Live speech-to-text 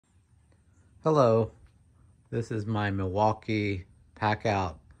Hello, this is my Milwaukee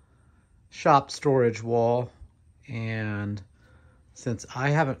PACKOUT shop storage wall, and since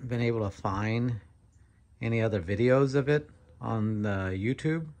I haven't been able to find any other videos of it on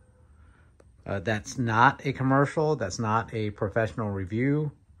YouTube, that's not a commercial, that's not a professional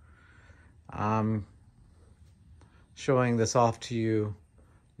review. I'm showing this off to you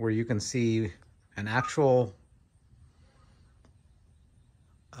where you can see an actual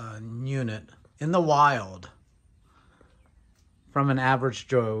unit in the wild from an average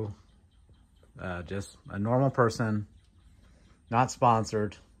Joe, just a normal person, not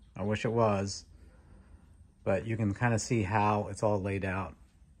sponsored. I wish it was, but you can kind of see how it's all laid out.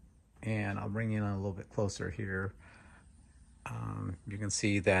 And I'll bring you in a little bit closer here. You can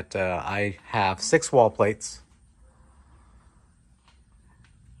see that I have 6 wall plates,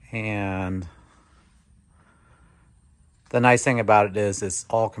 and the nice thing about it is it's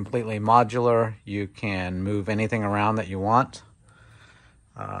all completely modular. You can move anything around that you want.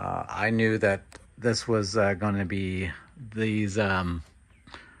 I knew that this was going to be these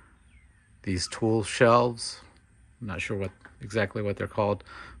tool shelves. I'm not sure exactly what they're called.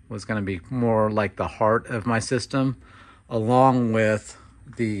 Was going to be more like the heart of my system, along with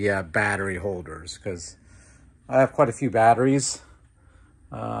the battery holders, because I have quite a few batteries.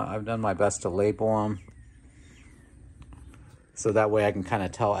 I've done my best to label them, so that way I can kind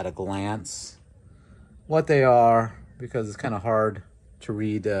of tell at a glance what they are, because it's kind of hard to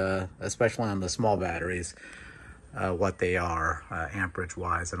read, especially on the small batteries, what they are, amperage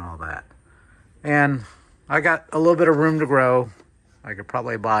wise and all that. And I got a little bit of room to grow. I could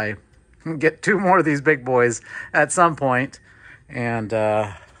probably get 2 more of these big boys at some point. And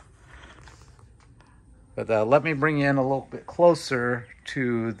but let me bring you in a little bit closer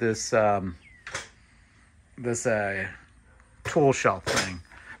to this tool shelf thing.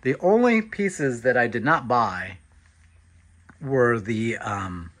 The only pieces that I did not buy were the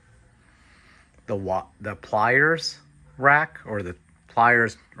pliers rack, or the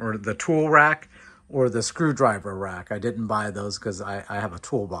pliers, or the tool rack, or the screwdriver rack. I didn't buy those because I have a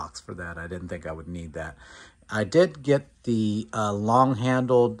toolbox for that. I didn't think I would need that. I did get the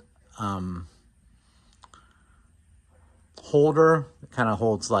long-handled holder. It kind of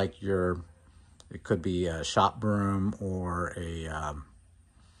holds like it could be a shop broom or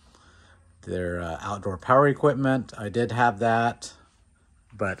their outdoor power equipment. I did have that,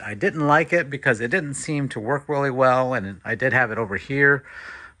 but I didn't like it because it didn't seem to work really well, and I did have it over here,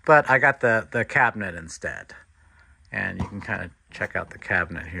 but I got the cabinet instead. And you can kind of check out the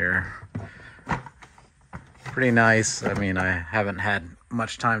cabinet here. Pretty nice. I mean, I haven't had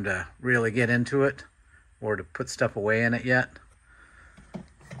much time to really get into it or to put stuff away in it yet.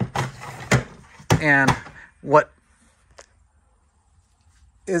 And what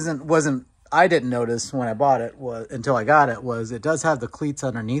I didn't notice when I bought it until I got it was it does have the cleats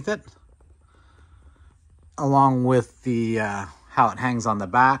underneath it, along with the how it hangs on the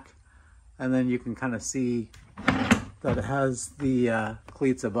back. And then you can kind of see that it has the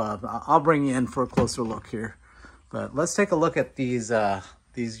cleats above. I'll bring you in for a closer look here, but let's take a look at these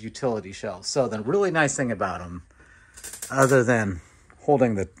utility shelves. So the really nice thing about them, other than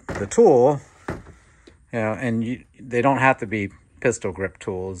holding the tool, and they don't have to be pistol grip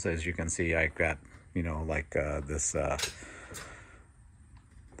tools. As you can see, I got, like this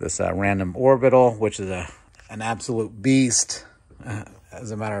random orbital, which is an absolute beast,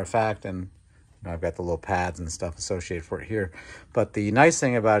 as a matter of fact. And I've got the little pads and stuff associated for it here. But the nice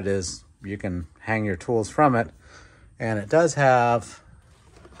thing about it is you can hang your tools from it, and it does have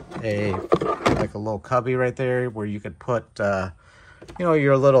a little cubby right there where you could put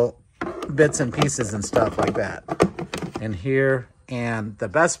your little bits and pieces and stuff like that in here. And the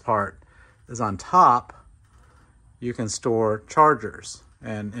best part is on top you can store chargers,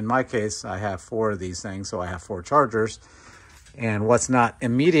 and in my case I have 4 of these things, so I have 4 chargers. And what's not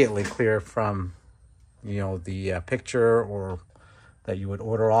immediately clear from the picture or that you would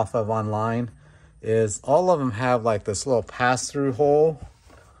order off of online is all of them have like this little pass-through hole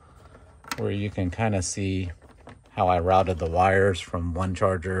where you can kind of see how I routed the wires from one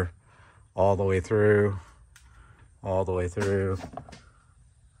charger all the way through,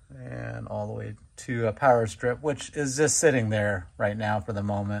 and all the way to a power strip, which is just sitting there right now for the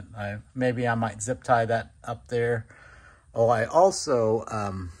moment. Maybe I might zip tie that up there. Oh, I also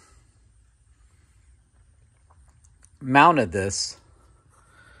mounted this.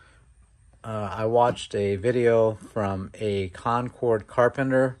 I watched a video from a Concord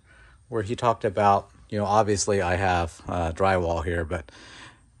Carpenter where he talked about, obviously I have drywall here, but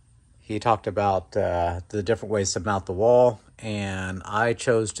he talked about the different ways to mount the wall. and I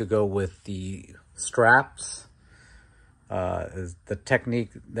chose to go with the straps. Is the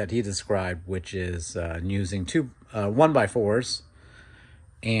technique that he described, which is using 1x4s.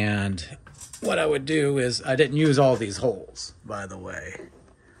 And what I would do is, I didn't use all these holes, by the way.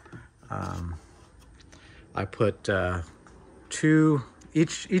 I put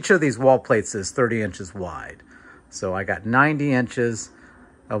each of these wall plates is 30 inches wide. So I got 90 inches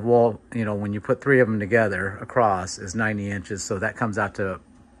of wall, you know, when you put 3 of them together across is 90 inches. So that comes out to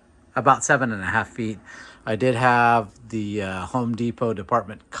about 7.5 feet. I did have the Home Depot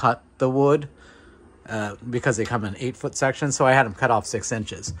department cut the wood because they come in 8-foot sections. So I had them cut off 6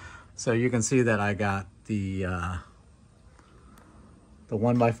 inches. So you can see that I got the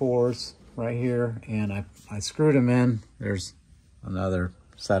 1x4s right here, and I screwed them in. There's another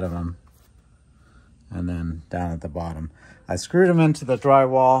set of them. And then down at the bottom, I screwed them into the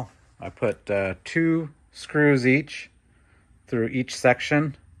drywall. I put 2 screws each through each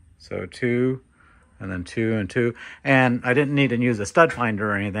section. So 2, and then 2 and 2. And I didn't need to use a stud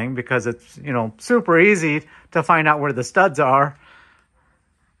finder or anything because it's, you know, super easy to find out where the studs are.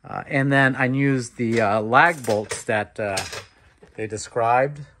 And then I used the lag bolts that they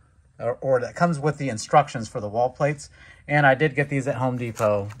described, or that comes with the instructions for the wall plates. And I did get these at Home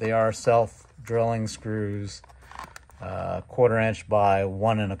Depot. They are self-drilling screws, 1/4 inch by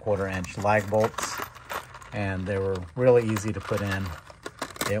 1 1/4 inch lag bolts. And they were really easy to put in.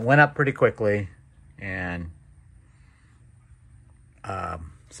 It went up pretty quickly. And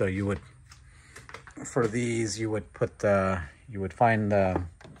so you would, for these, you would put, you would find the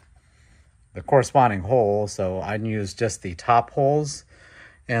corresponding hole. So I'd use just the top holes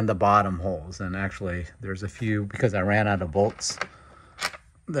and the bottom holes. And actually there's a few, because I ran out of bolts,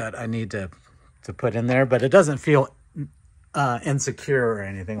 that I need to put in there, but it doesn't feel insecure or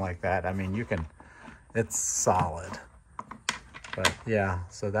anything like that. I mean, you can, it's solid. But yeah,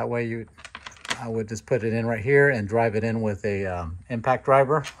 so that way I would just put it in right here and drive it in with a impact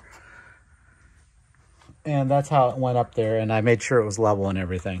driver. And that's how it went up there. And I made sure it was level and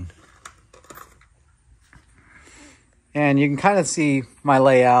everything. And you can kind of see my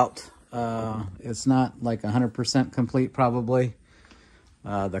layout. It's not like 100% complete probably.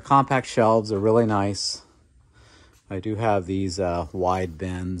 The compact shelves are really nice. I do have these wide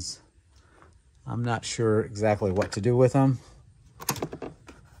bins. I'm not sure exactly what to do with them.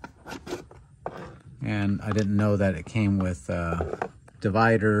 And I didn't know that it came with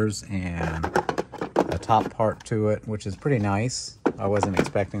dividers and a top part to it, which is pretty nice. I wasn't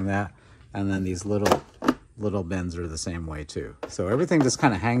expecting that. And then these little bins are the same way too. So everything just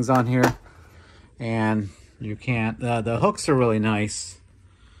kind of hangs on here, and you can't, the hooks are really nice.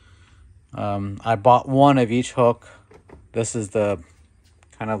 I bought one of each hook. This is the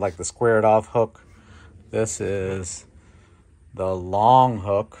kind of like the squared off hook. This is the long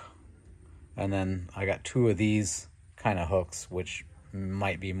hook. And then I got 2 of these kind of hooks, which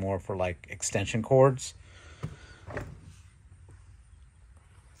might be more for like extension cords.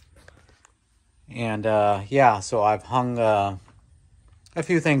 And yeah, so I've hung a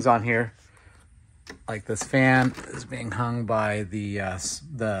few things on here. Like this fan is being hung by the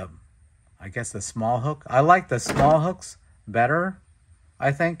I guess the small hook. I like the small hooks better,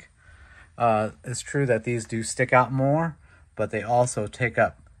 I think. It's true that these do stick out more, but they also take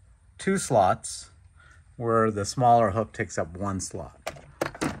up 2 slots, where the smaller hook takes up 1 slot.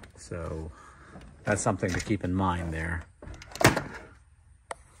 So that's something to keep in mind there.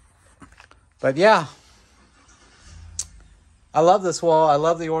 But yeah, I love this wall. I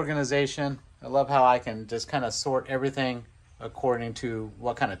love the organization. I love how I can just kind of sort everything according to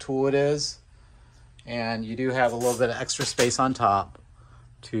what kind of tool it is. And you do have a little bit of extra space on top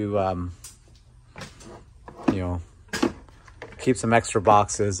to, you know, keep some extra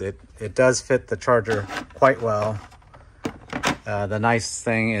boxes. It does fit the charger quite well. The nice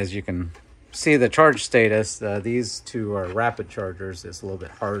thing is you can see the charge status. These 2 are rapid chargers. It's a little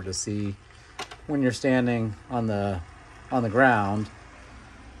bit harder to see when you're standing on the ground.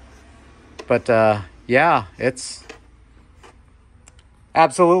 But yeah, it's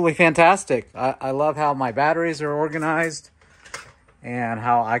absolutely fantastic. I love how my batteries are organized and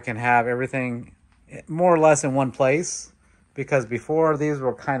how I can have everything more or less in one place. Because before, these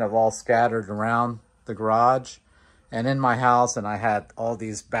were kind of all scattered around the garage and in my house, and I had all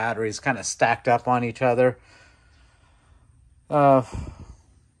these batteries kind of stacked up on each other.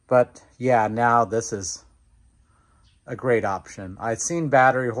 But yeah, now this is a great option. I'd seen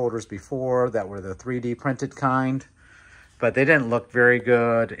battery holders before that were the 3D printed kind, but they didn't look very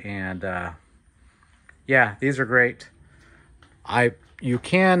good. And yeah, these are great. You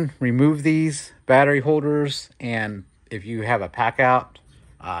can remove these battery holders, and if you have a PACKOUT,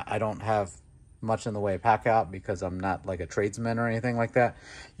 I don't have much in the way of PACKOUT because I'm not like a tradesman or anything like that.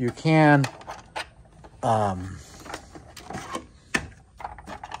 You can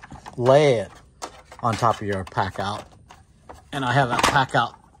lay it on top of your PACKOUT, and I have a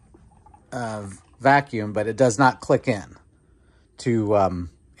PACKOUT vacuum, but it does not click in to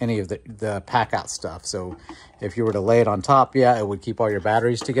any of the PACKOUT stuff. So if you were to lay it on top, yeah, it would keep all your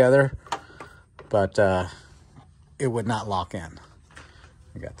batteries together, but it would not lock in.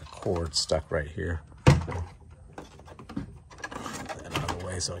 I got the cord stuck right here. Get that out of the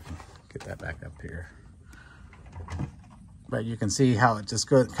way so I can get that back up here. But you can see how it just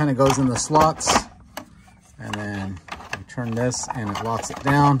kind of goes in the slots, and then you turn this and it locks it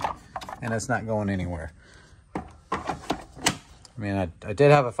down, and it's not going anywhere. I mean, I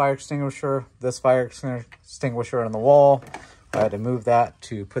did have a fire extinguisher, this fire extinguisher on the wall. I had to move that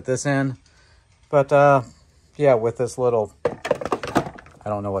to put this in. But yeah, with this little, I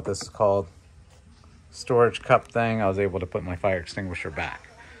don't know what this is called, storage cup thing, I was able to put my fire extinguisher back.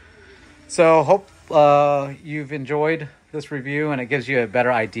 So hope you've enjoyed this review, and it gives you a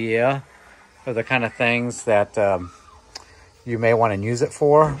better idea of the kind of things that you may want to use it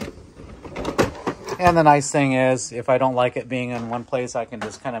for. And the nice thing is, if I don't like it being in one place, I can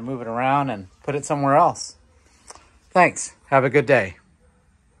just kind of move it around and put it somewhere else. Thanks. Have a good day.